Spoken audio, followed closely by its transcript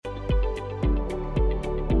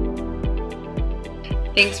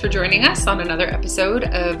Thanks for joining us on another episode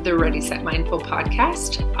of the Ready, Set, Mindful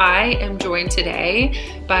podcast. I am joined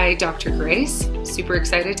today by Dr. Grace. Super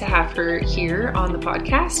excited to have her here on the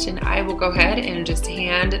podcast, and I will go ahead and just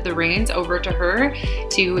hand the reins over to her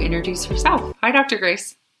to introduce herself. Hi, Dr.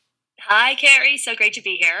 Grace. Hi, Carrie. So great to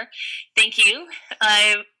be here. Thank you.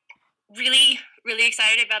 I'm really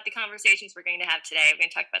excited about the conversations we're going to have today. We're going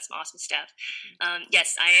to talk about some awesome stuff.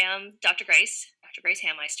 Yes, I am Dr. Grace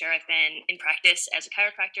Hameister. I've been in practice as a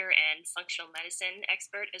chiropractor and functional medicine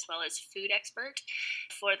expert, as well as food expert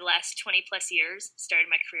for the last 20 plus years. Started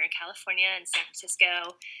my career in California and San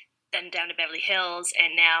Francisco, then down to Beverly Hills,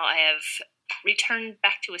 and now I have returned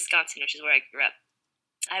back to Wisconsin, which is where I grew up.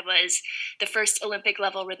 I was the first Olympic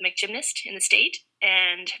level rhythmic gymnast in the state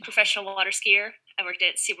and professional water skier. I worked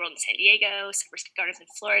at SeaWorld in San Diego, Summer Gardens in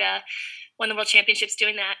Florida, won the world championships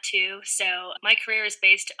doing that too. So my career is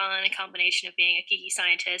based on a combination of being a geeky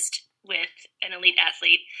scientist with an elite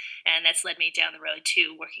athlete, and that's led me down the road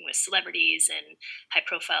to working with celebrities and high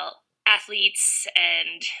profile athletes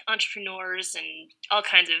and entrepreneurs and all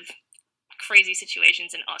kinds of crazy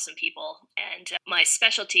situations and awesome people. And my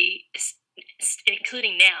specialty is,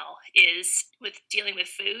 including now, is with dealing with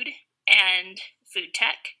food and food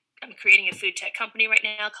tech. I'm creating a food tech company right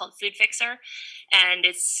now called Food Fixer, and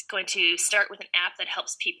it's going to start with an app that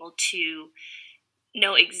helps people to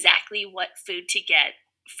know exactly what food to get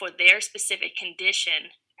for their specific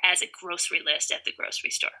condition as a grocery list at the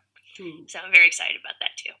grocery store. So I'm very excited about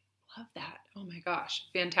that too. Love that. Oh my gosh.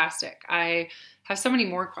 Fantastic. I have so many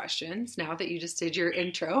more questions now that you just did your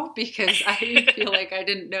intro, because I feel like I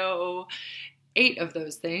didn't know 8 of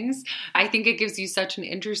those things. I think it gives you such an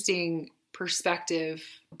interesting perspective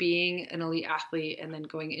being an elite athlete and then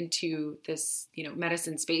going into this,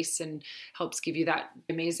 medicine space, and helps give you that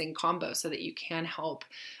amazing combo so that you can help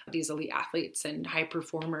these elite athletes and high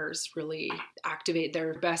performers really activate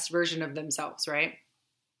their best version of themselves, right?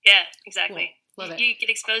 Yeah, exactly. Cool. Love it. You get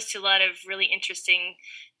exposed to a lot of really interesting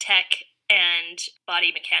tech and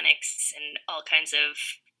body mechanics and all kinds of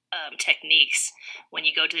techniques when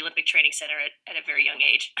you go to the Olympic Training Center at a very young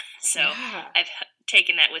age. So yeah. I've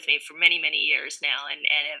taken that with me for many, many years now and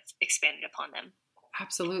have expanded upon them.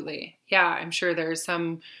 Absolutely. Yeah, I'm sure there's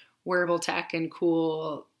some wearable tech and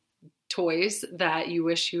cool toys that you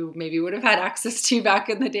wish you maybe would have had access to back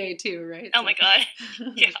in the day too, right? Oh my God.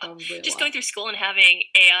 Yeah. Just going through school and having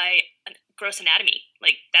AI gross anatomy,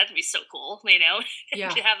 like that would be so cool, Yeah.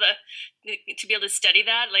 to be able to study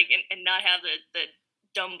that, and not have the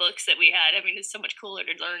dumb books that we had. I mean, it's so much cooler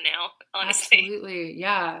to learn now, honestly. Absolutely.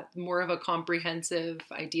 Yeah. More of a comprehensive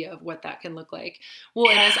idea of what that can look like.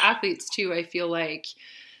 Well, yeah. And as athletes too, I feel like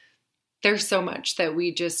there's so much that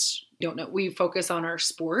we just don't know. We focus on our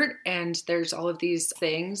sport, and there's all of these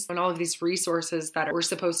things and all of these resources that we're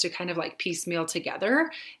supposed to kind of like piecemeal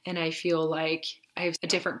together. And I feel like I have a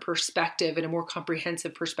different perspective and a more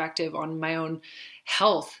comprehensive perspective on my own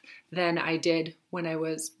health than I did when I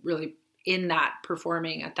was really in that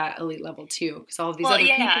performing at that elite level too, because all of these other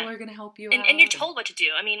people are going to help you out. And you're told what to do.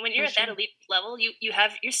 I mean, when you're at that elite level, you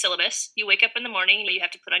have your syllabus. You wake up in the morning, you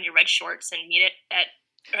have to put on your red shorts and meet it at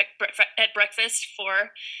breakfast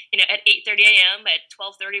for, at 8:30 a.m. At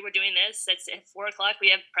 12:30 we're doing this. At 4 o'clock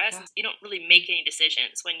we have press. Yeah. You don't really make any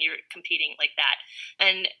decisions when you're competing like that.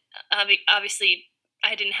 And obviously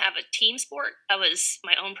I didn't have a team sport. I was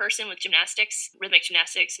my own person with gymnastics, rhythmic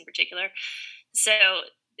gymnastics in particular. So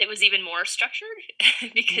it was even more structured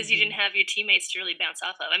because you didn't have your teammates to really bounce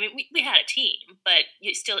off of. I mean, we had a team, but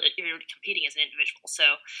you're competing as an individual. So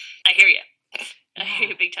I hear you. I hear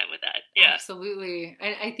you big time with that. Yeah, absolutely.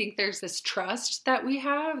 And I think there's this trust that we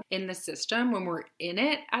have in the system when we're in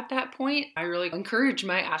it at that point. I really encourage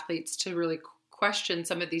my athletes to really question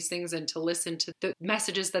some of these things and to listen to the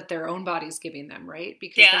messages that their own body's giving them, right?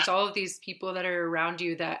 Because there's all of these people that are around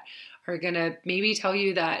you that are going to maybe tell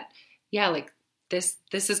you that,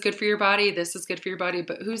 this is good for your body, this is good for your body,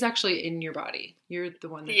 but who's actually in your body? You're the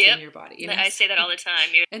one that's in your body. I say that all the time.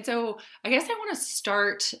 And so I guess I want to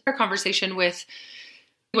start our conversation with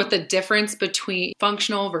what the difference between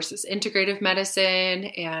functional versus integrative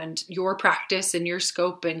medicine and your practice and your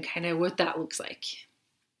scope and kind of what that looks like.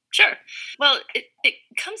 Sure. Well, it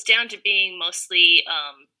comes down to being mostly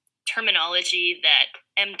terminology that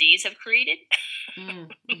MDs have created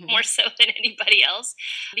more so than anybody else,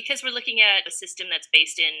 because we're looking at a system that's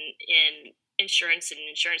based in insurance and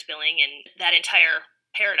insurance billing, and that entire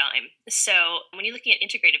paradigm. So when you're looking at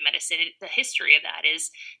integrative medicine, the history of that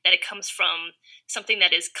is that it comes from something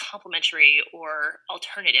that is complementary or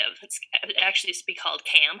alternative. It actually used to be called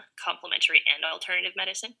CAM, complementary and alternative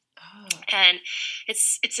medicine. Oh. And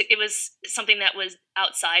it was something that was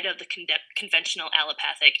outside of the conventional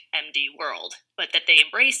allopathic MD world, but that they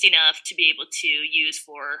embraced enough to be able to use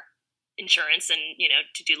for insurance and,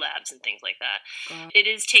 to do labs and things like that. Wow. It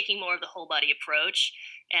is taking more of the whole body approach,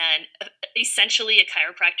 and essentially a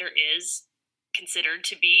chiropractor is considered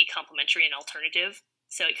to be complementary and alternative.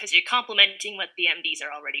 So because you're complementing what the MDs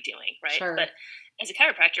are already doing, right? Sure. But as a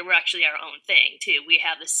chiropractor, we're actually our own thing too. We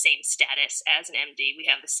have the same status as an MD. We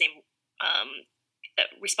have the same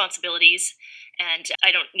responsibilities, and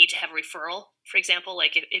I don't need to have a referral. For example,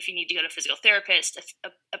 like if you need to go to a physical therapist,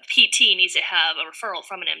 a PT needs to have a referral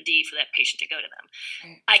from an MD for that patient to go to them.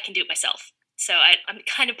 Right. I can do it myself. So I'm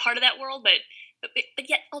kind of part of that world, but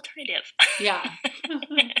yet alternative. Yeah.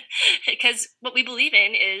 Because what we believe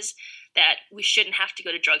in is that we shouldn't have to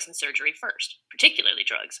go to drugs and surgery first, particularly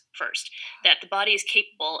drugs first, that the body is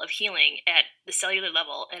capable of healing at the cellular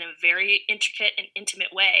level in a very intricate and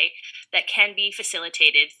intimate way that can be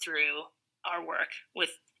facilitated through our work with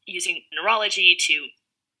using neurology to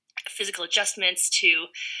physical adjustments to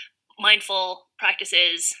mindful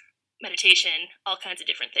practices, meditation, all kinds of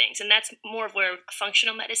different things. And that's more of where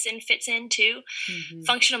functional medicine fits in too. Mm-hmm.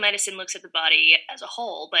 Functional medicine looks at the body as a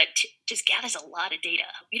whole, but just gathers a lot of data.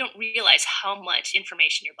 You don't realize how much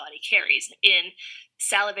information your body carries in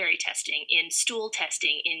salivary testing, in stool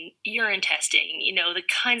testing, in urine testing. The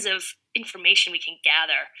kinds of information we can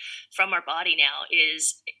gather from our body now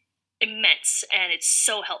is immense, and it's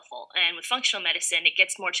so helpful. And with functional medicine, it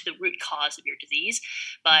gets more to the root cause of your disease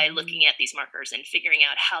by looking at these markers and figuring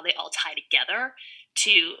out how they all tie together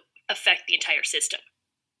to affect the entire system.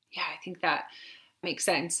 Yeah, I think that makes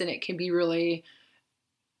sense. And it can be really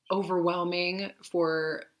overwhelming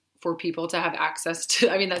for people to have access to.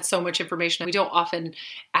 I mean, that's so much information we don't often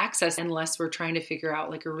access unless we're trying to figure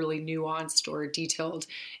out like a really nuanced or detailed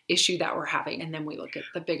issue that we're having. And then we look at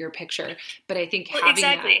the bigger picture. But I think having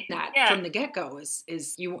that from the get-go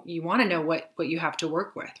is you want to know what you have to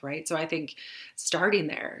work with, right? So I think starting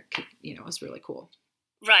there, is really cool.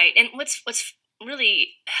 Right. And what's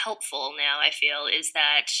really helpful now, I feel, is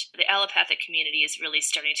that the allopathic community is really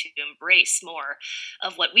starting to embrace more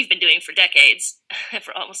of what we've been doing for decades,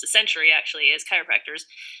 for almost a century actually, as chiropractors,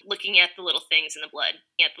 looking at the little things in the blood,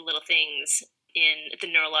 at the little things in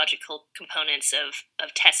the neurological components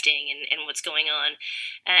of testing and what's going on.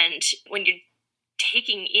 And when you're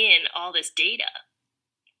taking in all this data,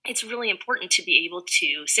 it's really important to be able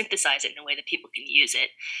to synthesize it in a way that people can use it.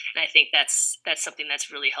 And I think that's something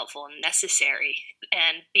that's really helpful and necessary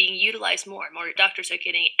and being utilized more. More doctors are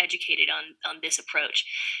getting educated on this approach,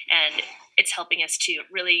 and it's helping us to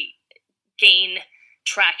really gain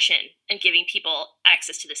traction and giving people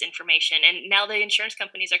access to this information. And now the insurance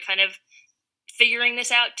companies are kind of figuring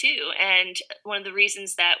this out too. And one of the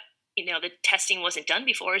reasons that the testing wasn't done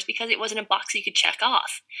before is because it wasn't a box you could check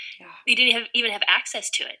off. Yeah. You didn't even have access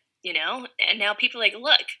to it, and now people are like,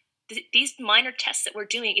 look, these minor tests that we're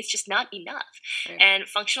doing, it's just not enough. Right. And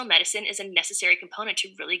functional medicine is a necessary component to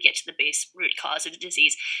really get to the base root cause of the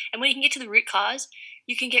disease. And when you can get to the root cause,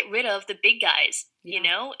 you can get rid of the big guys.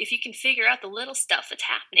 Yeah. If you can figure out the little stuff that's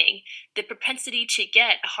happening, the propensity to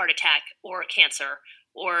get a heart attack or a cancer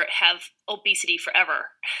or have obesity forever,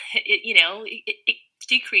 it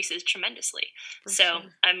decreases tremendously. So sure.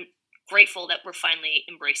 I'm grateful that we're finally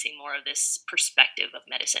embracing more of this perspective of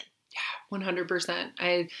medicine. Yeah, 100%.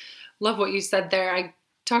 I love what you said there. I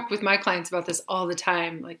talk with my clients about this all the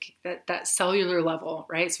time, like that cellular level,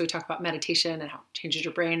 right? So we talk about meditation and how it changes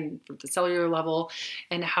your brain from the cellular level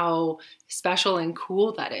and how special and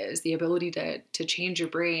cool that is, the ability to change your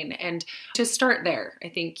brain. And to start there, I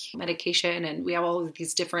think medication, and we have all of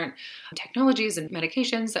these different technologies and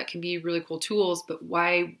medications that can be really cool tools, but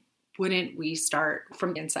why wouldn't we start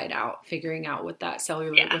from the inside out, figuring out what that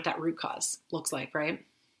cellular, what that root cause looks like, right?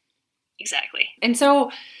 Exactly. And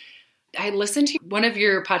so I listened to one of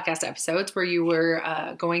your podcast episodes where you were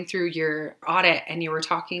going through your audit and you were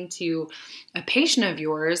talking to a patient of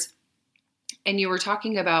yours and you were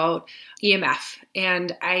talking about EMF.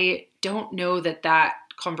 And I don't know that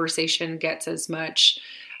conversation gets as much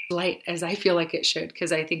light as I feel like it should,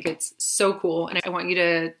 because I think it's so cool. And I want you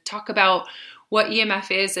to talk about what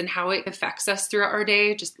EMF is and how it affects us throughout our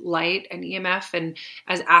day, just light and EMF, and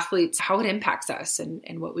as athletes, how it impacts us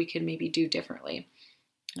and what we can maybe do differently.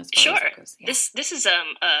 Sure. Yeah. This is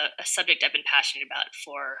a subject I've been passionate about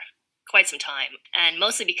for quite some time, and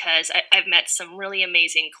mostly because I've met some really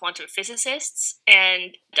amazing quantum physicists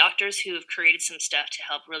and doctors who have created some stuff to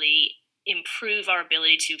help really improve our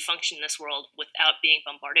ability to function in this world without being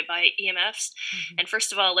bombarded by EMFs. Mm-hmm. And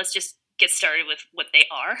first of all, let's just get started with what they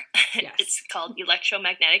are. Yes. It's called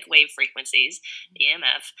electromagnetic wave frequencies,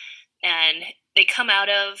 EMF, and they come out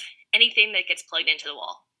of anything that gets plugged into the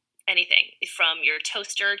wall. Anything from your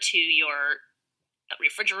toaster to your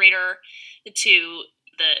refrigerator to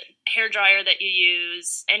the hair dryer that you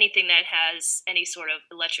use, anything that has any sort of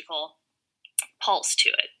electrical pulse to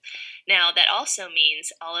it. Now, that also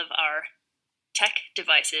means all of our tech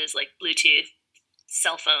devices like Bluetooth,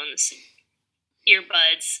 cell phones,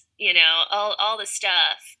 earbuds, all the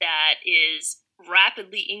stuff that is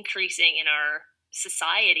rapidly increasing in our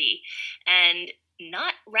society and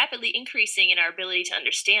not rapidly increasing in our ability to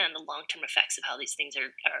understand the long-term effects of how these things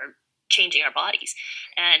are changing our bodies.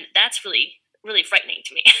 And that's really, really frightening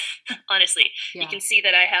to me, honestly. Yeah. You can see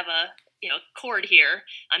that I have a cord here.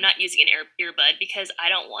 I'm not using an earbud because I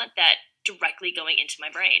don't want that directly going into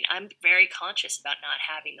my brain. I'm very conscious about not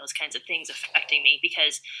having those kinds of things affecting me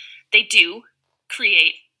because they do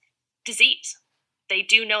create disease. They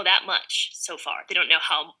do know that much so far. They don't know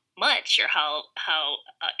how much or how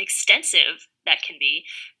extensive that can be,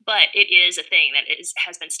 but it is a thing that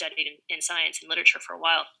has been studied in science and literature for a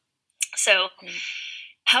while. So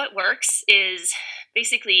how it works is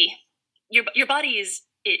basically your body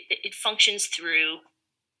it functions through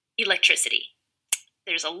electricity.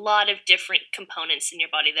 There's a lot of different components in your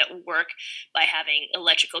body that work by having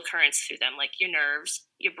electrical currents through them, like your nerves,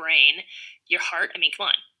 your brain, your heart. I mean, come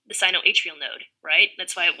on, the sinoatrial node, right?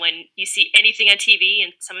 That's why when you see anything on TV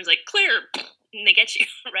and someone's like, clear, and they get you,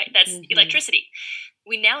 right? That's electricity.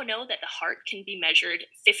 We now know that the heart can be measured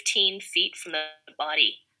 15 feet from the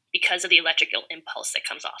body because of the electrical impulse that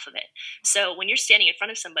comes off of it. So when you're standing in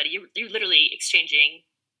front of somebody, you're literally exchanging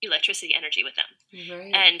electricity energy with them.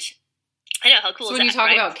 Right. And I know, how cool is that? So when you talk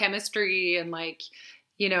right? about chemistry and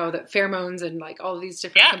the pheromones and all of these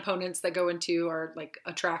different components that go into our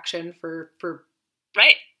attraction for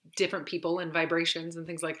right. different people and vibrations and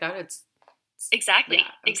things like that, it's exactly. Yeah,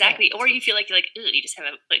 okay. Exactly. Or you feel like you just have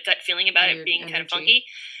a gut feeling about it being energy. Kind of funky.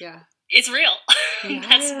 Yeah. It's real. Yeah.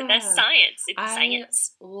 That's science. It's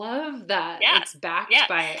science. Love that. Yeah. It's backed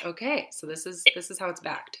by okay. So this is how it's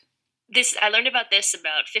backed. I learned about this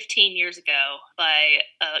about 15 years ago by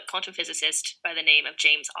a quantum physicist by the name of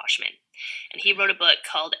James Oshman. And he wrote a book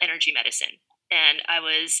called Energy Medicine. And I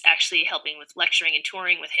was actually helping with lecturing and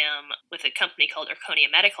touring with him with a company called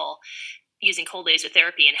Erconia Medical, using cold laser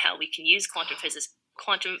therapy and how we can use quantum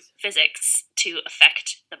physics to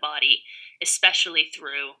affect the body, especially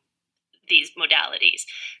through these modalities.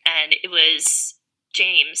 And it was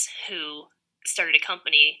James who started a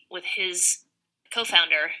company with his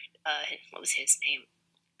co-founder, what was his name?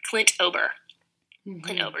 Clint Ober. Mm-hmm.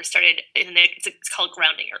 Clint Ober started, and it's called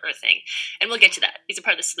grounding or earthing. And we'll get to that. These are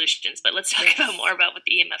part of the solutions, but let's talk about more about what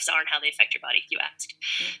the EMFs are and how they affect your body, you asked.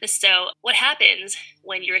 Mm-hmm. So what happens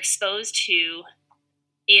when you're exposed to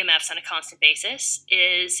EMFs on a constant basis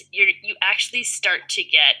is you actually start to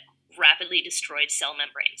get rapidly destroyed cell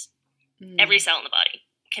membranes. Mm-hmm. Every cell in the body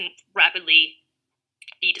can rapidly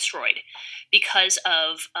be destroyed because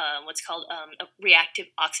of what's called a reactive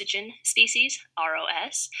oxygen species,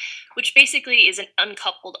 ROS, which basically is an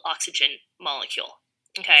uncoupled oxygen molecule.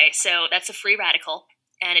 Okay, so that's a free radical,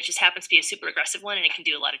 and it just happens to be a super aggressive one, and it can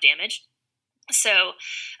do a lot of damage. So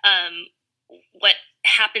what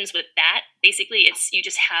happens with that, basically, you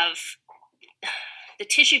just have the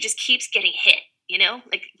tissue just keeps getting hit.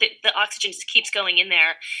 The oxygen just keeps going in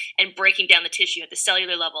there and breaking down the tissue at the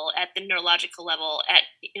cellular level, at the neurological level, at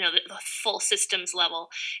the full systems level,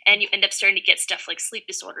 and you end up starting to get stuff like sleep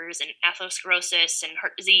disorders and atherosclerosis and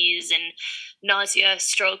heart disease and nausea,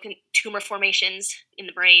 stroke, and tumor formations in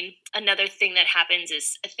the brain. Another thing that happens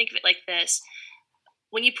is, I think of it like this: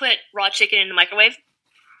 when you put raw chicken in the microwave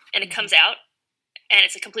and it comes out and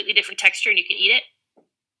it's a completely different texture and you can eat it,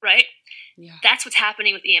 right? Yeah. That's what's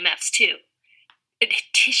happening with EMFs too.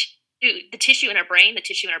 The tissue in our brain, the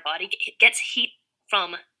tissue in our body, it gets heat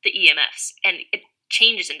from the EMFs, and it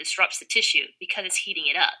changes and disrupts the tissue because it's heating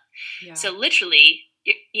it up. Yeah. So literally,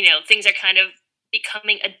 things are kind of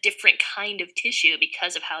becoming a different kind of tissue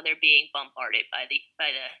because of how they're being bombarded by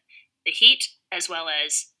the heat as well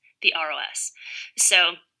as the ROS.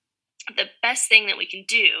 So the best thing that we can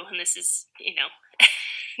do, and this is,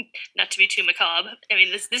 not to be too macabre, I mean,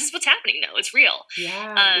 this is what's happening, though. It's real.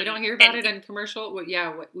 Yeah, we don't hear about it in commercial.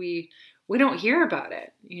 We don't hear about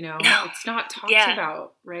it, No. It's not talked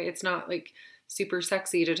about, right? It's not super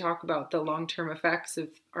sexy to talk about the long-term effects of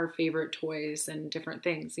our favorite toys and different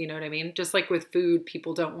things. You know what I mean? Just like with food,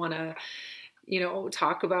 people don't want to,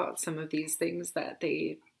 talk about some of these things that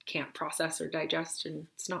they can't process or digest, and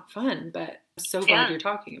it's not fun, but I'm so glad you're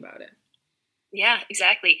talking about it. Yeah,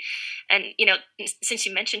 exactly. And, since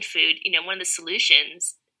you mentioned food, one of the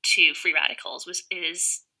solutions to free radicals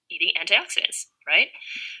is eating antioxidants, right?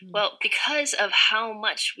 Mm-hmm. Well, because of how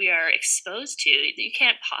much we are exposed to, you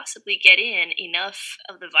can't possibly get in enough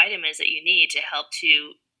of the vitamins that you need to help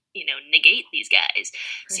to, negate these guys.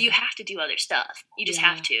 So you have to do other stuff. You just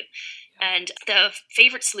have to. And the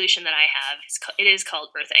favorite solution that I have is called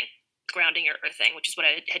earthing. Grounding or earthing, which is what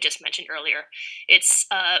I had just mentioned earlier. It's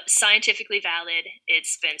scientifically valid.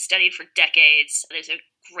 It's been studied for decades. There's a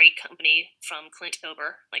great company from Clint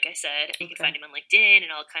Ober, like I said. You can find him on LinkedIn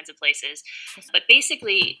and all kinds of places. But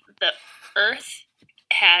basically, the earth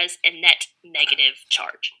has a net negative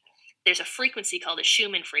charge. There's a frequency called a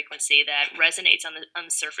Schumann frequency that resonates on the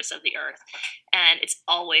surface of the earth, and it's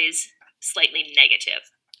always slightly negative.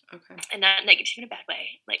 Okay. And not negative in a bad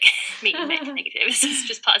way, like negative. It's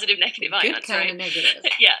just positive, negative ions, good kind right? Of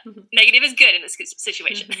negative. Yeah, negative is good in this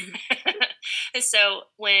situation. And so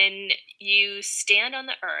when you stand on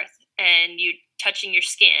the earth and you're touching your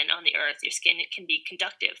skin on the earth, your skin can be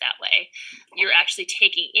conductive that way. You're actually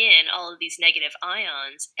taking in all of these negative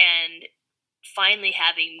ions and finally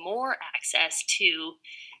having more access to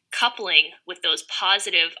coupling with those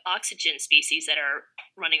positive oxygen species that are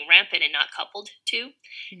running rampant and not coupled to,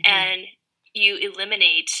 and you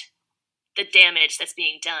eliminate the damage that's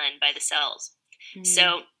being done by the cells.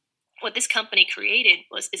 So what this company created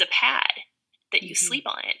is a pad that you sleep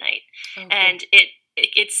on at night, and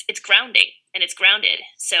it's grounding, and it's grounded,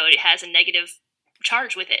 so it has a negative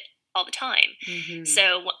charge with it all the time.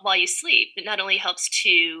 So while you sleep, it not only helps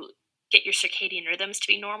to get your circadian rhythms to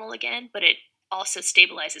be normal again, but it also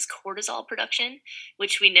stabilizes cortisol production,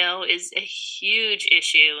 which we know is a huge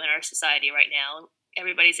issue in our society right now.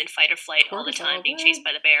 Everybody's in fight or flight all the time, being chased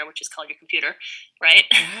by the bear, which is called your computer, right?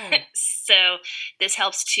 Wow. So this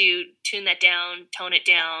helps to tune that down, tone it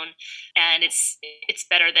down, and it's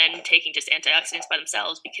better than taking just antioxidants by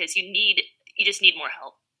themselves, because you just need more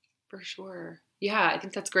help. For sure. Yeah, I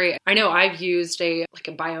think that's great. I know I've used a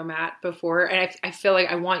biomat before, and I feel like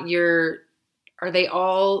I want are they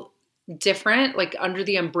all different, like under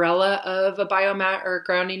the umbrella of a biomat or a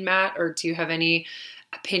grounding mat, or do you have any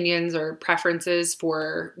opinions or preferences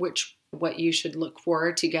for what you should look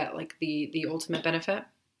for to get like the ultimate benefit?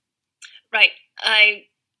 Right.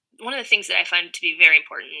 One of the things that I find to be very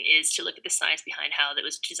important is to look at the science behind how that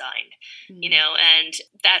was designed, and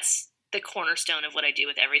that's the cornerstone of what I do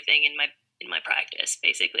with everything in my practice,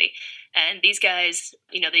 basically. And these guys,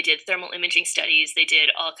 they did thermal imaging studies. They did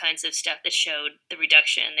all kinds of stuff that showed the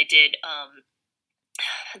reduction. They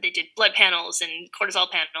did blood panels and cortisol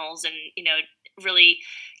panels, and, really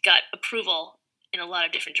got approval in a lot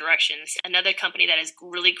of different directions. Another company that is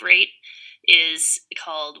really great is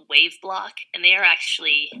called Breathwork, and they are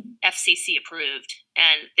actually FCC approved.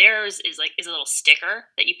 And theirs is a little sticker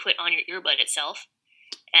that you put on your earbud itself,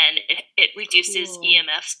 and it reduces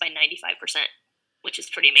EMFs by 95%, which is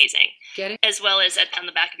pretty amazing. Get it? As well as on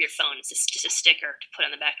the back of your phone. It's just a sticker to put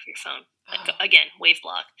on the back of your phone. Again,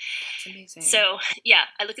 Breathwork. That's amazing. So, yeah,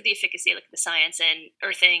 I look at the efficacy, I look at the science, and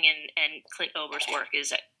earthing and Clint Ober's work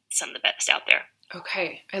is some of the best out there.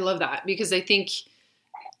 Okay. I love that, because I think,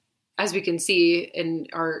 as we can see in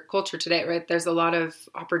our culture today, right, there's a lot of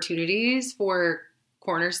opportunities for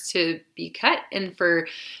corners to be cut, and for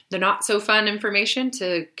the not so fun information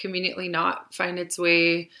to conveniently not find its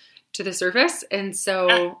way to the surface. And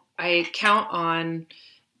so I count on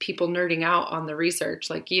people nerding out on the research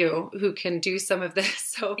like you, who can do some of this.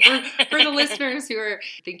 So for the listeners who are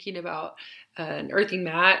thinking about an earthing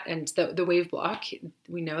mat and the Breathwork,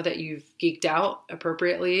 we know that you've geeked out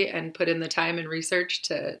appropriately and put in the time and research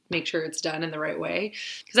to make sure it's done in the right way.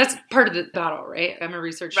 Because that's part of the battle, right? I'm a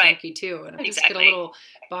research junkie too, and I just get a little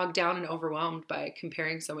bogged down and overwhelmed by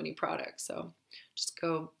comparing so many products. So just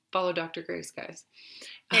go follow Dr. Grace, guys.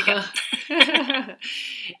 There you go.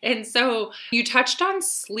 And so you touched on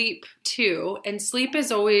sleep too, and sleep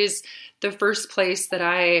is always the first place that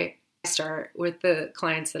I start with the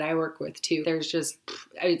clients that I work with too. There's just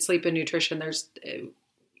sleep and nutrition. There's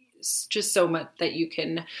just so much that you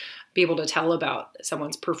can be able to tell about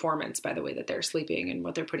someone's performance by the way that they're sleeping and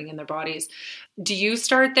what they're putting in their bodies. Do you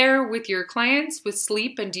start there with your clients with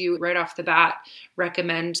sleep, and do you right off the bat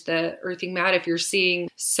recommend the earthing mat if you're seeing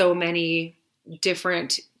so many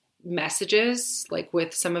different messages, like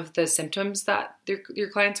with some of the symptoms that your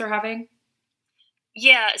clients are having?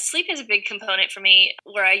 Yeah, sleep is a big component for me.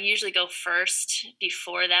 Where I usually go first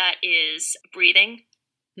before that is breathing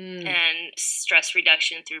and stress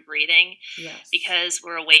reduction through breathing. Yes. Because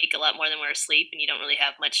we're awake a lot more than we're asleep, and you don't really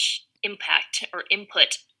have much impact or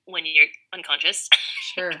input when you're unconscious.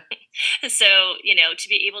 Sure. So, to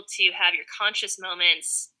be able to have your conscious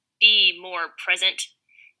moments be more present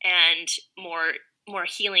and more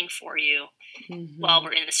healing for you while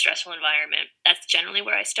we're in a stressful environment. That's generally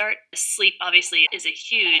where I start. Sleep obviously is a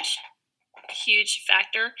huge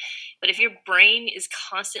factor, but if your brain is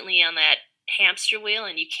constantly on that hamster wheel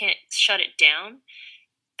and you can't shut it down,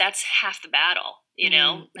 that's half the battle.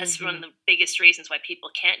 That's one of the biggest reasons why people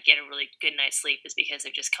can't get a really good night's sleep, is because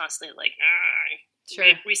they're just constantly like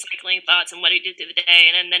recycling thoughts and what I did through the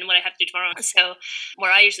day and then what I have to do tomorrow. So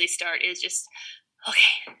where I usually start is just,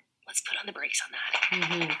 okay, let's put on the brakes on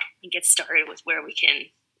that and get started with where we can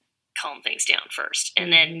calm things down first,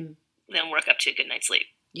 and then work up to a good night's sleep.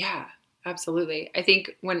 Yeah, absolutely. I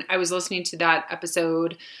think when I was listening to that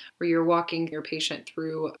episode where you're walking your patient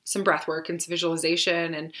through some breath work and some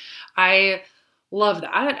visualization, and I love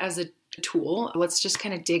that as a tool. Let's just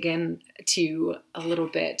kind of dig into a little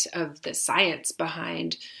bit of the science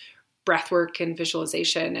behind breath work and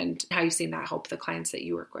visualization and how you've seen that help the clients that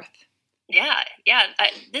you work with. Yeah.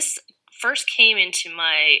 This first came into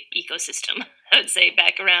my ecosystem, I would say,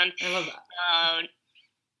 back around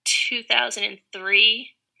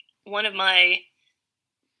 2003. One of my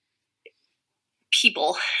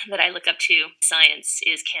people that I look up to in science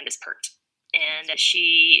is Candace Pert. And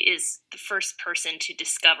she is the first person to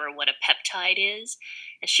discover what a peptide is.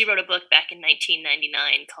 And she wrote a book back in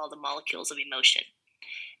 1999 called The Molecules of Emotion.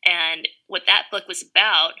 And what that book was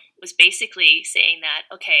about was basically saying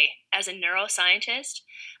that, okay, as a neuroscientist,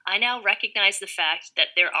 I now recognize the fact that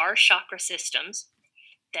there are chakra systems,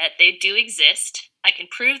 that they do exist. I can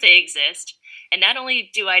prove they exist. And not only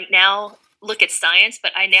do I now look at science,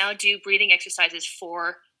 but I now do breathing exercises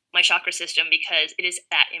for my chakra system because it is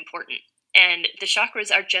that important. And the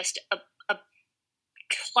chakras are just a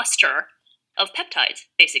cluster of peptides,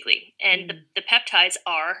 basically. And the peptides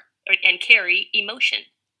are and carry emotion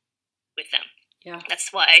with them. Yeah.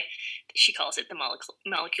 That's why she calls it the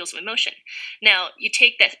molecules of emotion. Now, you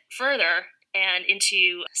take that further and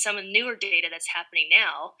into some of the newer data that's happening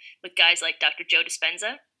now with guys like Dr. Joe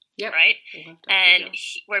Dispenza, right? And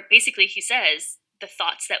where basically he says the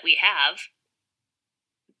thoughts that we have,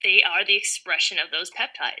 they are the expression of those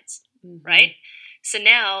peptides, right? So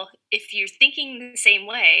now, if you're thinking the same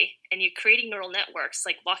way and you're creating neural networks,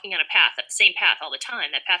 like walking on a path, that same path all the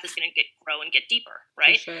time, that path is going to grow and get deeper,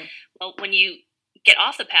 right? Sure. Well, when you get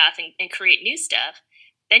off the path and create new stuff,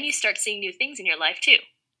 then you start seeing new things in your life too,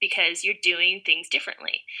 because you're doing things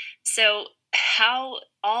differently. So how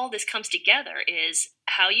all this comes together is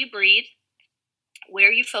how you breathe,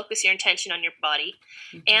 where you focus your intention on your body,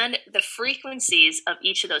 and the frequencies of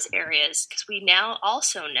each of those areas, because we now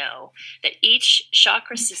also know that each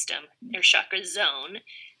chakra system or chakra zone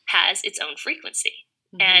has its own frequency.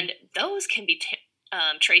 And those can be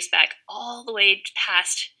traced back all the way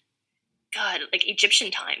past, like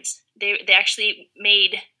Egyptian times. They actually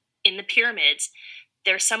made in the pyramids,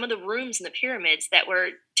 there are some of the rooms in the pyramids that were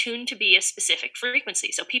tuned to be a specific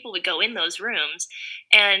frequency. So people would go in those rooms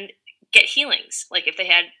and get healings. Like if they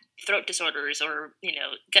had throat disorders or,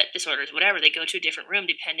 gut disorders, whatever, they go to a different room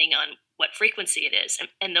depending on what frequency it is.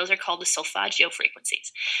 And those are called the solfeggio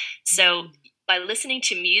frequencies. So by listening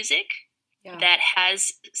to music that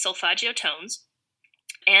has solfeggio tones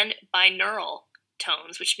and binaural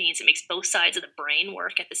tones, which means it makes both sides of the brain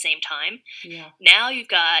work at the same time. Now you've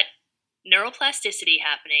got neuroplasticity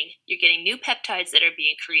happening, you're getting new peptides that are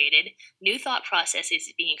being created, new thought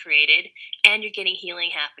processes being created, and you're getting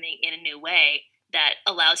healing happening in a new way that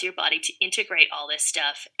allows your body to integrate all this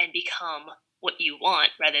stuff and become what you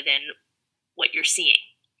want rather than what you're seeing.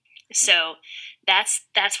 So that's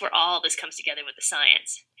where all this comes together with the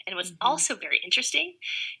science. And what's also very interesting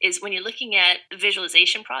is when you're looking at the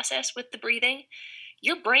visualization process with the breathing,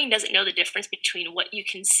 your brain doesn't know the difference between what you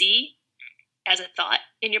can see as a thought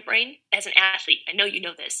in your brain. As an athlete, I know you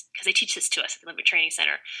know this because they teach this to us at the Olympic Training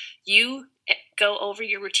Center. You go over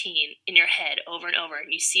your routine in your head over and over,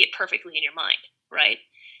 and you see it perfectly in your mind, right?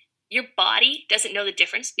 Your body doesn't know the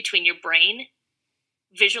difference between your brain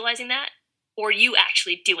visualizing that or you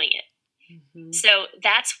actually doing it. So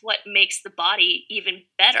that's what makes the body even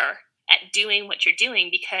better at doing what you're doing,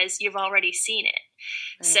 because you've already seen it.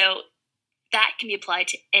 Right. So that can be applied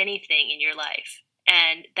to anything in your life.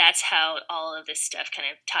 And that's how all of this stuff kind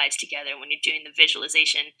of ties together when you're doing the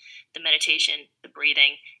visualization, the meditation, the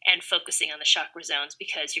breathing, and focusing on the chakra zones,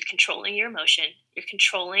 because you're controlling your emotion, you're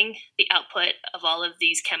controlling the output of all of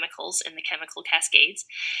these chemicals and the chemical cascades,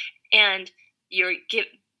 and you're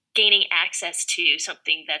gaining access to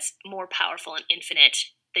something that's more powerful and infinite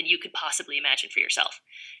than you could possibly imagine for yourself.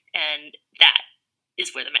 And that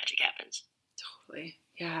is where the magic happens. Totally.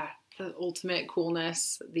 Yeah. The ultimate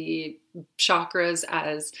coolness, the chakras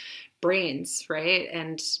as brains, right?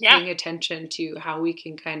 And paying attention to how we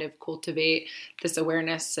can kind of cultivate this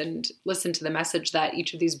awareness and listen to the message that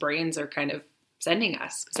each of these brains are kind of sending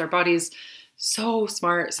us, because our body's so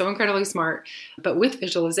smart, so incredibly smart. But with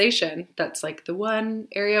visualization, that's like the one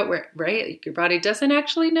area where, right, like your body doesn't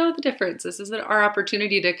actually know the difference. This is our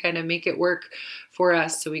opportunity to kind of make it work for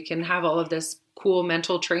us so we can have all of this cool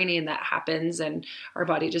mental training that happens and our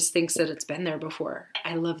body just thinks that it's been there before.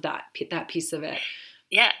 I love that piece of it.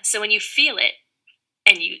 Yeah. So when you feel it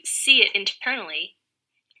and you see it internally,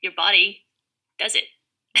 your body does it.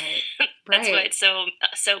 Right. That's why it's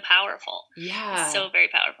so powerful. Yeah. It's so very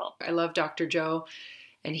powerful. I love Dr. Joe,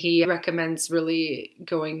 and he recommends really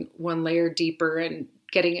going one layer deeper and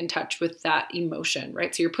getting in touch with that emotion,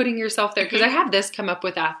 right? So you're putting yourself there, because I have this come up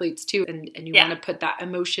with athletes too, and you want to put that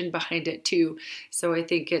emotion behind it too. So I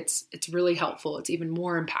think it's really helpful. It's even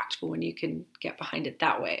more impactful when you can get behind it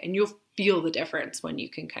that way, and you'll feel the difference when you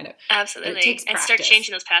can kind of absolutely and start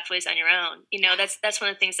changing those pathways on your own. You know, that's one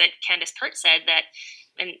of the things that Candace Pert said, that,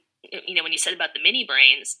 and you know, when you said about the mini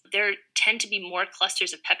brains, there tend to be more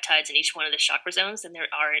clusters of peptides in each one of the chakra zones than there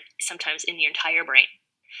are sometimes in your entire brain.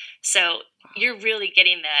 So you're really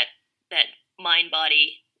getting that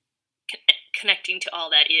mind-body connecting to all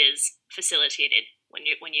that is facilitated when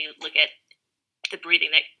you look at the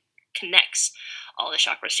breathing that connects all the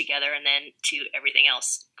chakras together, and then to everything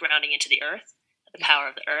else, grounding into the earth, the power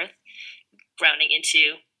of the earth, grounding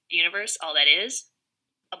into the universe, all that is,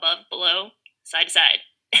 above, below, side to side,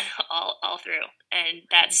 all through. And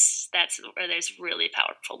that's where there's really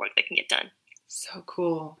powerful work that can get done. So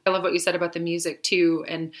cool. I love what you said about the music too.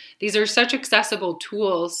 And these are such accessible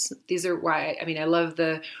tools. These are why, I love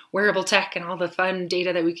the wearable tech and all the fun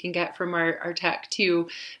data that we can get from our tech too.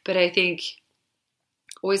 But I think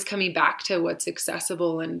always coming back to what's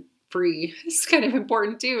accessible and free is kind of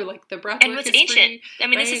important too. Like the breathwork and what's is ancient. Free,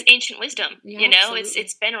 right? This is ancient wisdom. Yeah, you know, absolutely.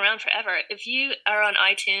 it's been around forever. If you are on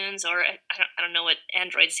iTunes, or I don't know what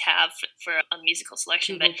Androids have for a musical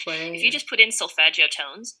selection, Google but Play, if you just put in solfeggio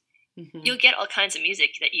tones, you'll get all kinds of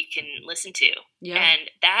music that you can listen to. Yeah. And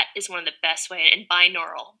that is one of the best ways. And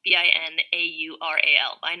binaural,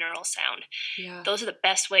 B-I-N-A-U-R-A-L, binaural sound. Yeah. Those are the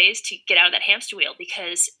best ways to get out of that hamster wheel,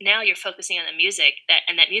 because now you're focusing on the music,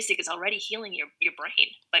 and that music is already healing your brain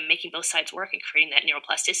by making both sides work and creating that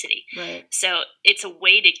neuroplasticity. Right. So it's a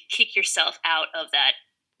way to kick yourself out of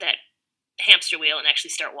that hamster wheel and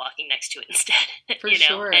actually start walking next to it instead. For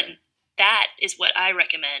sure. And that is what I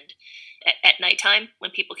recommend at nighttime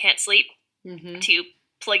when people can't sleep, to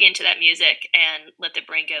plug into that music and let the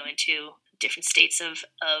brain go into different states of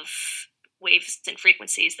waves and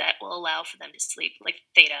frequencies that will allow for them to sleep, like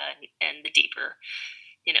theta and the deeper,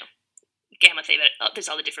 gamma, theta. There's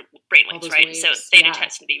all the different brainwaves, right? Waves, so theta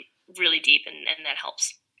tends to be really deep, and that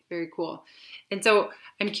helps. Very cool. And so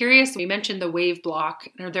I'm curious, we mentioned the wave block.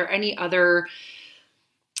 Are there any other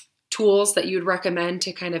tools that you'd recommend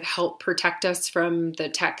to kind of help protect us from the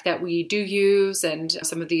tech that we do use and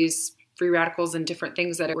some of these free radicals and different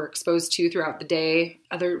things that we're exposed to throughout the day?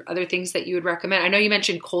 Other things that you would recommend? I know you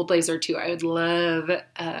mentioned cold laser too. I would love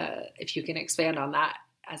if you can expand on that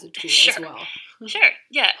as a tool as well. Sure.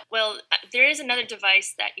 Yeah. Well, there is another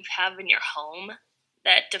device that you have in your home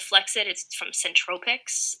that deflects it. It's from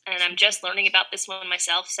Centropics, and I'm just learning about this one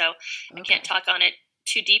myself, so I can't talk on it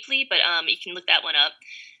too deeply, but you can look that one up.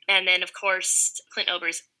 And then, of course, Clint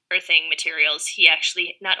Ober's earthing materials. He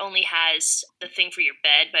actually not only has the thing for your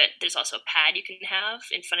bed, but there's also a pad you can have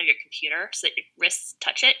in front of your computer so that your wrists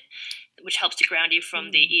touch it, which helps to ground you from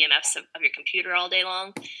the EMFs of your computer all day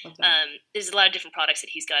long. There's a lot of different products that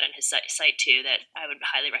he's got on his site too that I would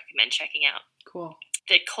highly recommend checking out. Cool.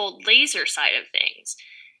 The cold laser side of things,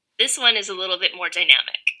 this one is a little bit more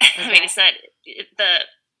dynamic. Okay. It's not, the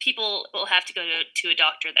people will have to go to a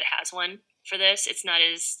doctor that has one for this. It's not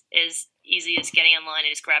as easy as getting online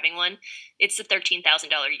and just grabbing one. It's a $13,000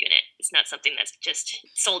 unit. It's not something that's just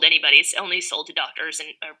sold to anybody. It's only sold to doctors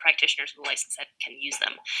or practitioners with a license that can use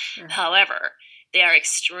them. Sure. However, they are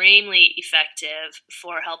extremely effective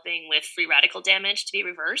for helping with free radical damage to be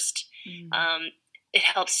reversed. It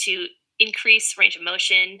helps to increase range of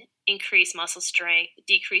motion, increase muscle strength,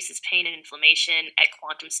 decreases pain and inflammation at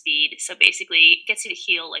quantum speed. So basically, it gets you to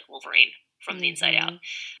heal like Wolverine from the inside out.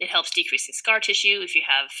 It helps decreasing scar tissue. If you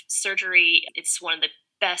have surgery, it's one of the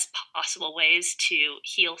best possible ways to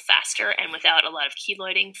heal faster and without a lot of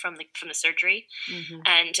keloiding from the surgery.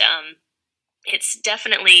 And it's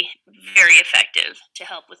definitely very effective to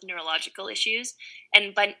help with neurological issues.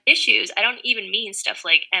 And by issues, I don't even mean stuff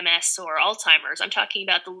like MS or Alzheimer's. I'm talking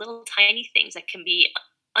about the little tiny things that can be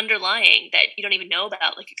underlying that you don't even know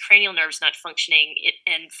about, like your cranial nerves not functioning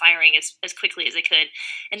and firing as quickly as they could.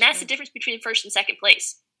 And that's the difference between first and second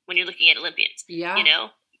place when you're looking at Olympians. Yeah. You know,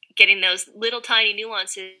 getting those little tiny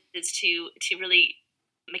nuances to really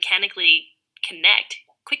mechanically connect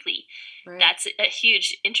quickly. Right. That's a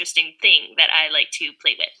huge, interesting thing that I like to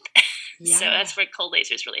play with. Yeah. So that's where cold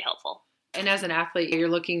laser is really helpful. And as an athlete, you're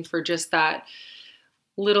looking for just that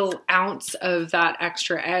little ounce of that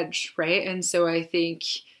extra edge, right? And so I think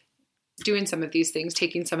doing some of these things,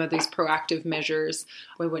 taking some of these proactive measures,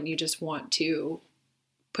 why wouldn't you just want to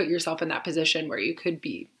put yourself in that position where you could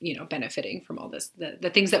be, you know, benefiting from all this,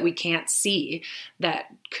 the things that we can't see that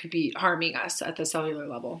could be harming us at the cellular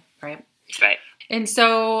level, right? That's right. And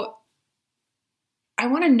so I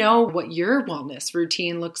want to know what your wellness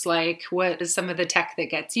routine looks like. What is some of the tech that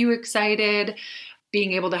gets you excited?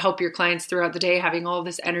 Being able to help your clients throughout the day, having all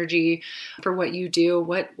this energy for what you do.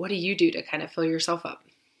 What do you do to kind of fill yourself up?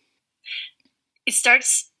 It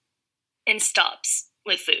starts and stops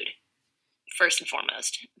with food, first and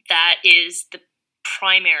foremost. That is the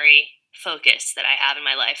primary focus that I have in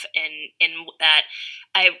my life, and that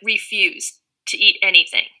I refuse to eat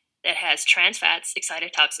anything that has trans fats,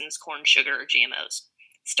 excitotoxins, corn, sugar, or GMOs,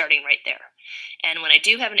 starting right there. And when I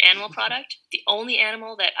do have an animal product, the only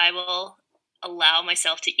animal that I will allow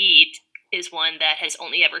myself to eat is one that has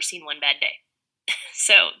only ever seen one bad day.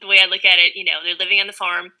 So the way I look at it, you know, they're living on the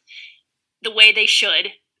farm the way they should,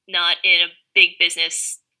 not in a big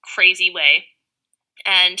business, crazy way,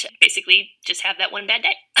 and basically just have that one bad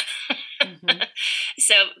day.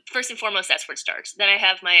 So first and foremost, that's where it starts. Then I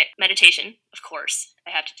have my meditation, of course.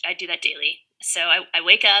 I do that daily. So I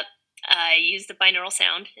wake up, I use the binaural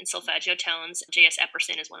sound and solfeggio tones. J.S.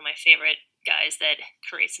 Epperson is one of my favorite guys that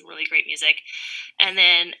creates some really great music. And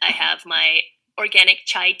then I have my organic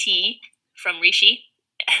chai tea from Rishi.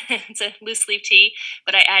 It's a loose leaf tea,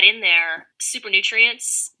 but I add in there super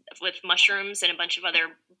nutrients with mushrooms and a bunch of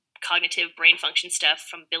other cognitive brain function stuff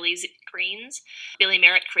from Billy's Greens. Billy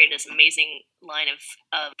Merritt created this amazing line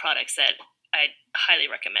of products that I highly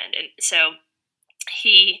recommend. And so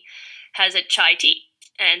he has a chai tea.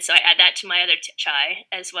 And so I add that to my other chai,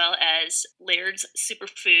 as well as Laird's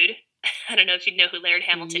Superfood. I don't know if you know who Laird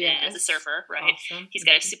Hamilton is, as a surfer, right? Awesome. He's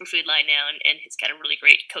got a superfood line now, and he's got a really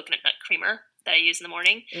great coconut nut creamer that I use in the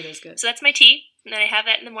morning. It is good. So that's my tea. And then I have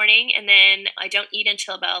that in the morning, and then I don't eat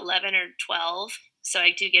until about 11 or 12. So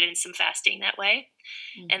I do get in some fasting that way.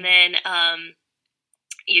 And then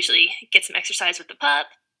usually get some exercise with the pup.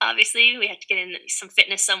 Obviously, we have to get in some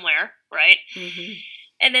fitness somewhere, right?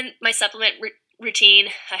 And then my supplement routine,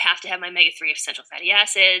 I have to have my omega-3 essential fatty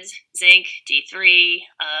acids, zinc, D3,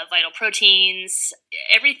 vital proteins.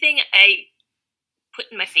 Everything I put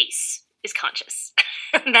in my face is conscious.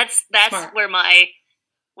 That's Smart. where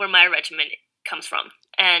my regimen comes from.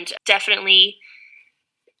 And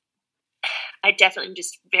I definitely am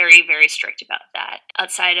just very, very strict about that.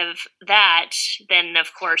 Outside of that, then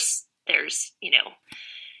of course there's, you know,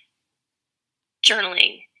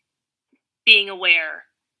 journaling, being aware,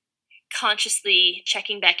 consciously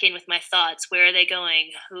checking back in with my thoughts. Where are they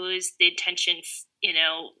going? Who is the intention? You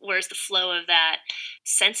know, where's the flow of that?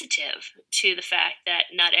 Sensitive to the fact that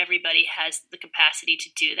not everybody has the capacity to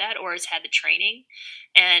do that or has had the training,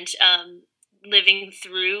 and living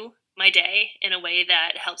through my day in a way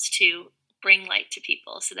that helps to bring light to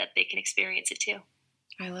people so that they can experience it too.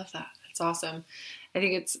 I love that. That's awesome. I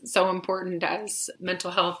think it's so important as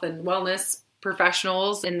mental health and wellness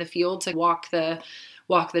professionals in the field to walk the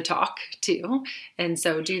talk too. And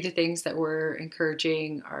so do the things that we're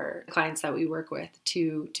encouraging our clients that we work with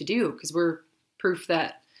to do, because we're proof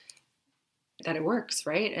that it works,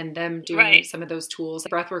 right? And them doing some of those tools.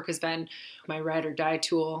 Breathwork has been my ride or die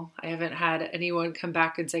tool. I haven't had anyone come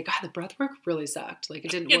back and say, God, the breathwork really sucked. Like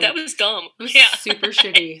it didn't work. That was dumb. It was super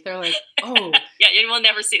shitty. They're like, oh. Yeah, you will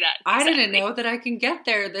never see that. I didn't know that I can get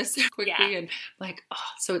there this quickly. And like, oh,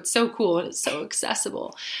 so it's so cool and it's so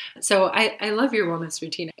accessible. So I love your wellness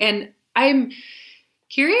routine. And I'm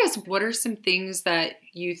curious, what are some things that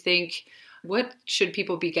you think, what should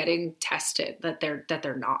people be getting tested that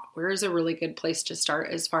they're not? Where is a really good place to start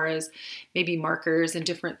as far as maybe markers and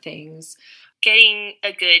different things? Getting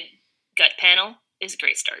a good gut panel is a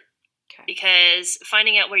great start. Okay. Because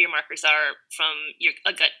finding out where your markers are from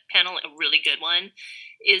a gut panel, a really good one,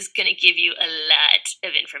 is going to give you a lot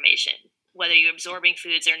of information, whether you're absorbing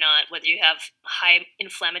foods or not, whether you have high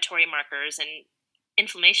inflammatory markers, and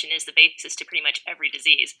inflammation is the basis to pretty much every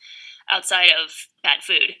disease outside of bad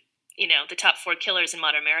food. The top 4 killers in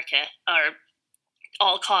modern America are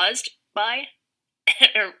all caused by,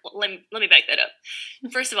 or let me back that up.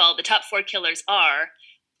 First of all, the top 4 killers are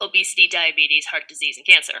obesity, diabetes, heart disease, and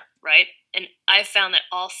cancer, right? And I've found that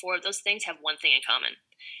all 4 of those things have one thing in common.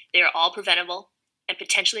 They are all preventable and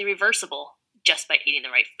potentially reversible just by eating the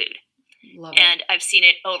right food. Love and it. I've seen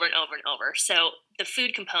it over and over and over. So the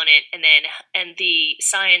food component and the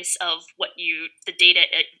science of what the data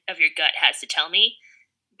of your gut has to tell me,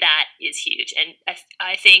 that is huge. And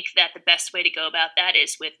I think that the best way to go about that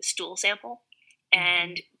is with a stool sample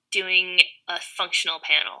and doing a functional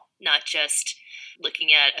panel, not just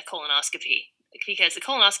looking at a colonoscopy, because the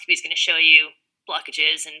colonoscopy is going to show you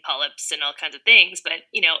blockages and polyps and all kinds of things. But,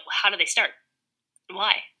 how do they start? And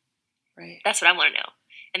why? Right. That's what I want to know.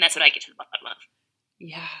 And that's what I get to the bottom of.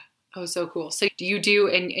 Yeah. Oh, so cool. So do you do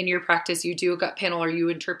in your practice, you do a gut panel, or you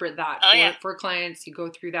interpret that for clients, you go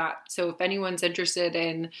through that. So if anyone's interested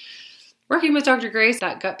in working with Dr. Grace,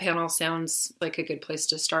 that gut panel sounds like a good place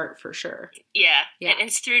to start for sure. Yeah. And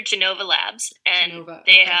it's through Genova Labs, and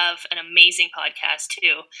they have an amazing podcast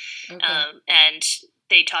too. Okay. And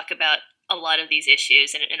they talk about a lot of these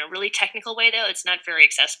issues in a really technical way, though. It's not very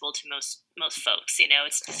accessible to most folks.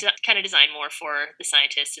 It's kind of designed more for the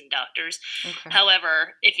scientists and doctors. Okay.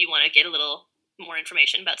 However, if you want to get a little more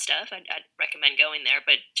information about stuff, I'd recommend going there.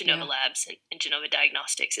 But Genova Labs and Genova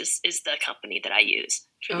Diagnostics is the company that I use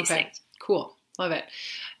for these things. Cool. Love it.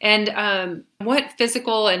 And what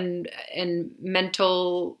physical and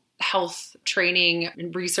mental health training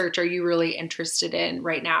and research are you really interested in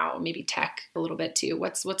right now? Maybe tech a little bit too.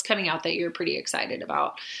 What's coming out that you're pretty excited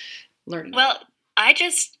about learning? Well, I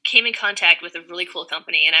just came in contact with a really cool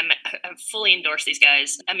company, and I fully endorse these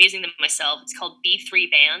guys. I'm using them myself. It's called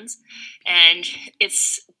B3 Bands, and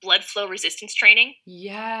it's blood flow resistance training.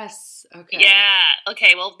 Yes. Okay. Yeah.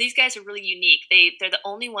 Okay. Well, these guys are really unique. They're the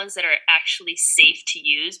only ones that are actually safe to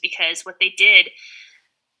use, because what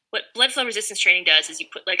blood flow resistance training does is you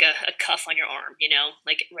put like a cuff on your arm,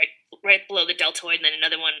 like right below the deltoid, and then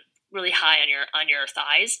another one really high on your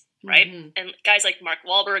thighs. Right. Mm-hmm. And guys like Mark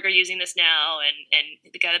Wahlberg are using this now. And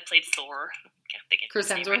the guy that played Thor, I can't think of his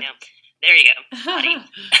name right now. There you go.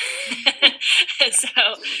 So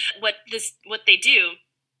what they do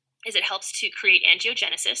is it helps to create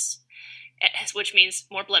angiogenesis, which means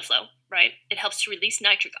more blood flow, right? It helps to release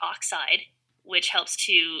nitric oxide, which helps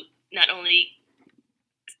to not only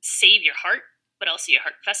save your heart, but also your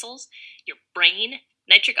heart vessels, your brain.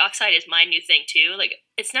 Nitric oxide is my new thing too. Like,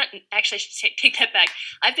 it's not actually, I should take that back.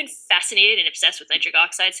 I've been fascinated and obsessed with nitric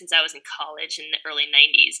oxide since I was in college in the early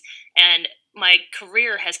 90s. And my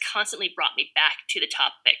career has constantly brought me back to the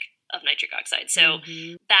topic of nitric oxide. So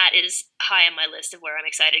that is high on my list of where I'm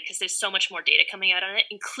excited, because there's so much more data coming out on it,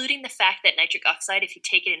 including the fact that nitric oxide, if you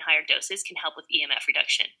take it in higher doses, can help with EMF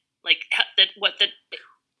reduction. Like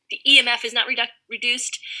the EMF is not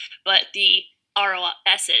reduced, but the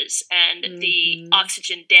ROSs and the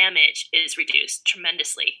oxygen damage is reduced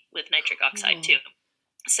tremendously with nitric oxide too.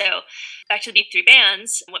 So back to the B3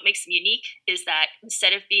 bands, what makes them unique is that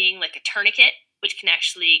instead of being like a tourniquet, which can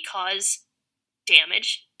actually cause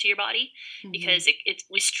damage to your body because it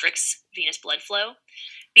restricts venous blood flow,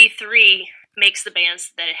 B3 makes the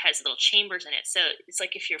bands that it has little chambers in it. So it's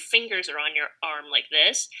like if your fingers are on your arm like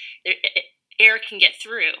this, air can get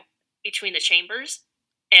through between the chambers,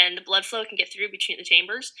 and the blood flow can get through between the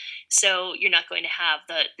chambers. So you're not going to have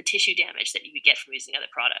the tissue damage that you would get from using other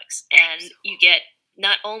products. And you get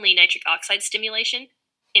not only nitric oxide stimulation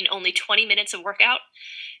in only 20 minutes of workout,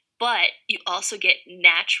 but you also get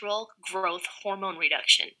natural growth hormone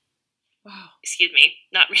reduction. Wow. Excuse me,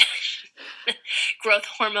 not reduction. Growth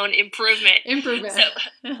hormone improvement. So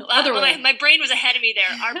my brain was ahead of me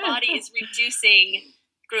there. Our body is reducing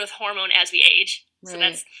growth hormone as we age. So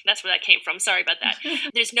that's where that came from. Sorry about that.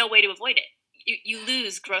 There's no way to avoid it. You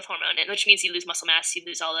lose growth hormone, which means you lose muscle mass. You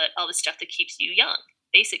lose all the stuff that keeps you young,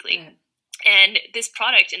 basically. Yeah. And this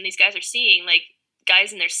product, and these guys are seeing, like,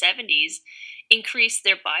 guys in their 70s increase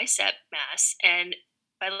their bicep mass and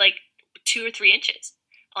by like 2 or 3 inches,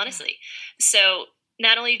 honestly. So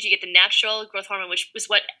not only do you get the natural growth hormone, which is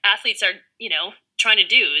what athletes are, trying to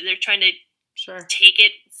do. They're trying to take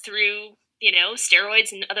it through,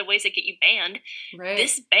 steroids and other ways that get you banned. Right.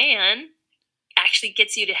 This ban actually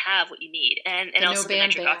gets you to have what you need, and also the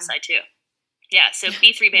nitric oxide too. Yeah, so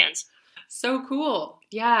B3 bands. So cool.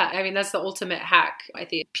 Yeah. I mean, that's the ultimate hack. I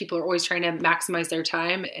think people are always trying to maximize their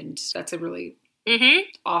time, and that's a really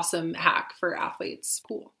awesome hack for athletes.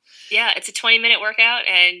 Cool. Yeah, it's a 20-minute workout,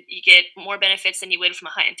 and you get more benefits than you would from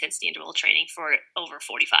a high-intensity interval training for over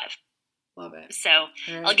 45. Love it. So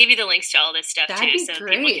right. I'll give you the links to all this stuff That'd too. Be so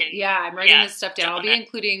great. People can, yeah, I'm writing this stuff down. I'll be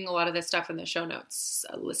including a lot of this stuff in the show notes,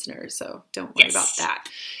 listeners, so don't worry about that.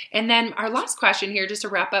 And then our last question here, just to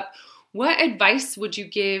wrap up, what advice would you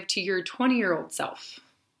give to your 20-year-old self?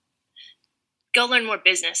 Go learn more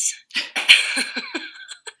business.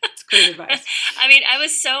 That's great advice. I mean, I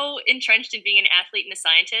was so entrenched in being an athlete and a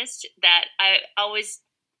scientist that I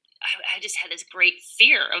just had this great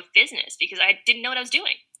fear of business because I didn't know what I was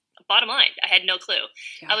doing. Bottom line, I had no clue.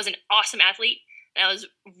 Yeah. I was an awesome athlete, and I was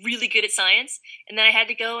really good at science, and then I had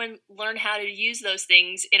to go and learn how to use those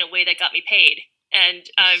things in a way that got me paid. And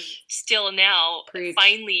I'm still now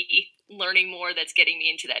finally learning more that's getting me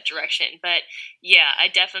into that direction. But yeah, I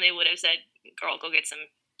definitely would have said, girl, go get some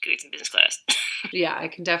business class. Yeah, I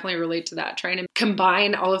can definitely relate to that. Trying to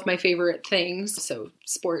combine all of my favorite things. So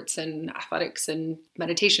sports and athletics and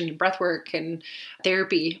meditation and breathwork and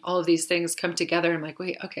therapy, all of these things come together. I'm like,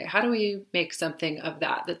 wait, okay, how do we make something of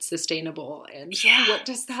that that's sustainable? And what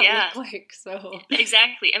does that look like? So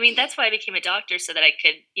exactly. I mean, that's why I became a doctor, so that I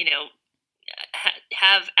could,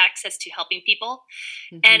 have access to helping people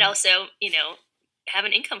and also, have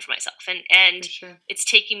an income for myself. And it's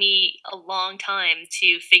taken me a long time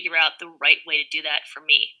to figure out the right way to do that for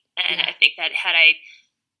me. And I think that had I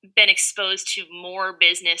been exposed to more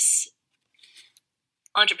business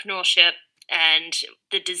entrepreneurship and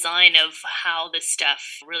the design of how this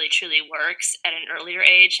stuff really truly works at an earlier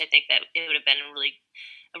age, I think that it would have been a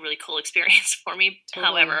really cool experience for me.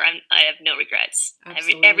 Totally. However, I have no regrets.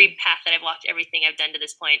 Every path that I've walked, everything I've done to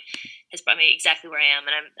this point has brought me exactly where I am,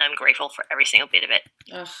 and I'm grateful for every single bit of it.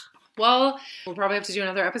 Ugh. Well, we'll probably have to do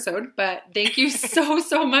another episode, but thank you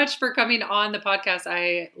so much for coming on the podcast.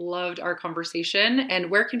 I loved our conversation. And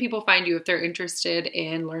where can people find you if they're interested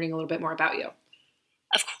in learning a little bit more about you?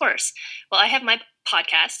 Of course. Well, I have my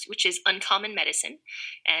podcast, which is Uncommon Medicine,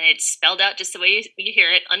 and it's spelled out just the way you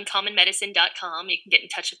hear it, uncommonmedicine.com. You can get in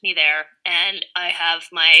touch with me there. And I have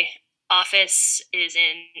my office is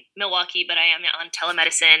in Milwaukee, but I am on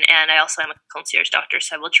telemedicine, and I also am a concierge doctor,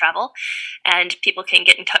 so I will travel, and people can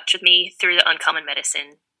get in touch with me through the Uncommon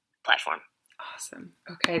Medicine platform. Awesome.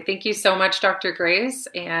 Okay. Thank you so much, Dr. Grace,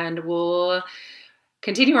 and we'll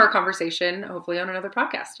continue our conversation hopefully on another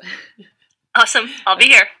podcast. Awesome. I'll be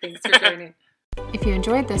here. Thanks for joining. If you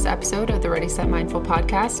enjoyed this episode of the Ready, Set, Mindful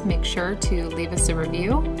podcast, make sure to leave us a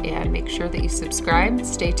review and make sure that you subscribe.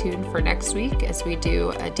 Stay tuned for next week as we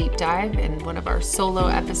do a deep dive in one of our solo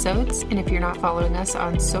episodes. And if you're not following us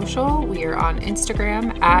on social, we are on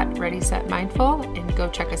Instagram at Ready, Set, Mindful, and go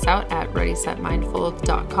check us out at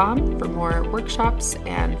readysetmindful.com for more workshops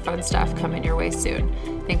and fun stuff coming your way soon.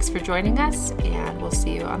 Thanks for joining us, and we'll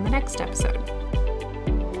see you on the next episode.